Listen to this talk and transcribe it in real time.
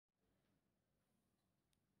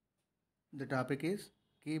The topic is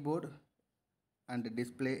keyboard and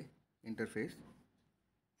display interface.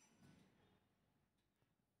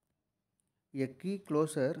 A key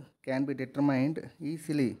closer can be determined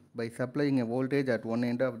easily by supplying a voltage at one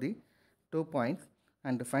end of the 2 points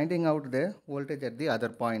and finding out the voltage at the other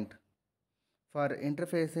point. For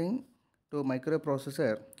interfacing to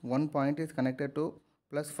microprocessor, one point is connected to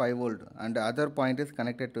plus 5 volt and the other point is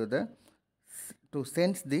connected to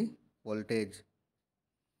sense the voltage.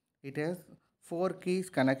 It has 4 keys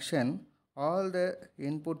connection. All the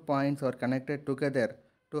input points are connected together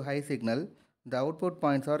to high signal. The output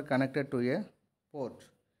points are connected to a port.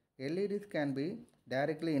 LEDs can be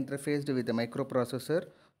directly interfaced with the microprocessor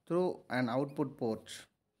through an output port.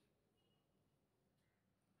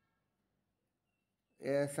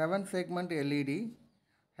 A 7-segment LED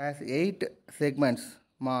has 8 segments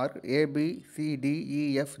marked A, B, C, D,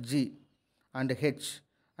 E, F, G and H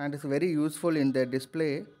and is very useful in the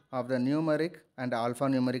display of the numeric and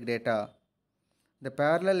alphanumeric data. The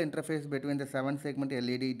parallel interface between the 7-segment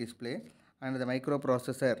LED display and the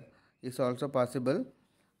microprocessor is also possible,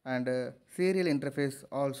 and serial interface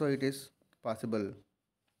also it is possible.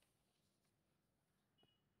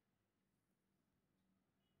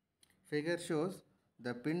 Figure shows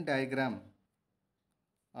the pin diagram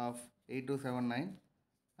of 8279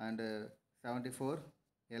 and 74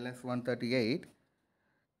 LS138.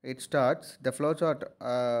 It starts the flowchart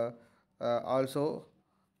also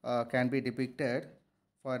can be depicted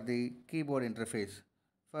for the keyboard interface.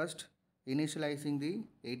 First, initializing the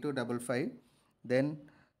 8255, then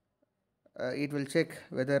it will check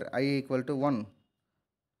whether I equal to 1,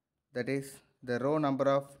 that is the row number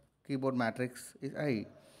of keyboard matrix is I.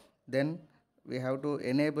 Then we have to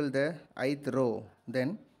enable the ith row,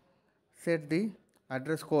 then set the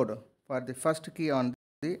address code for the first key on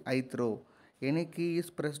the ith row. Any key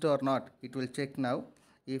is pressed or not, it will check now.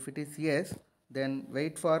 If it is yes, then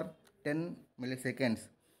wait for 10 milliseconds.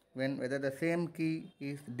 When whether the same key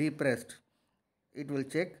is depressed, it will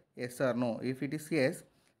check yes or no. If it is yes,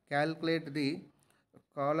 calculate the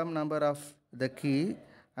column number of the key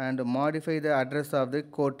and modify the address of the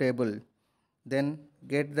code table. Then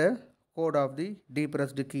get the code of the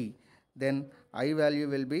depressed key. Then I value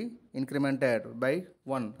will be incremented by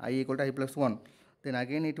 1, I equal to I plus 1. Then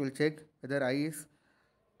again it will check whether I is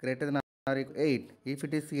greater than or equal to 8. If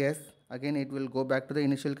it is yes, again it will go back to the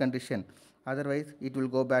initial condition. Otherwise it will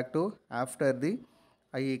go back to after the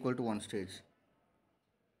I equal to 1 stage.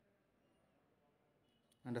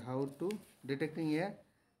 And how to detecting a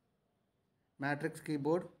matrix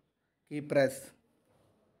keyboard key press.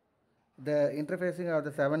 The interfacing of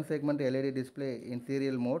the 7-segment LED display in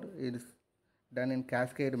serial mode is done in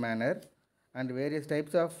cascade manner, and various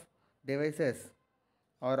types of devices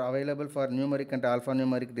are available for numeric and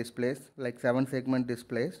alphanumeric displays like 7-segment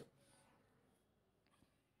displays.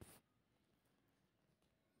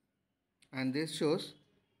 And this shows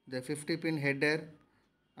the 50-pin header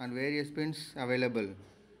and various pins available.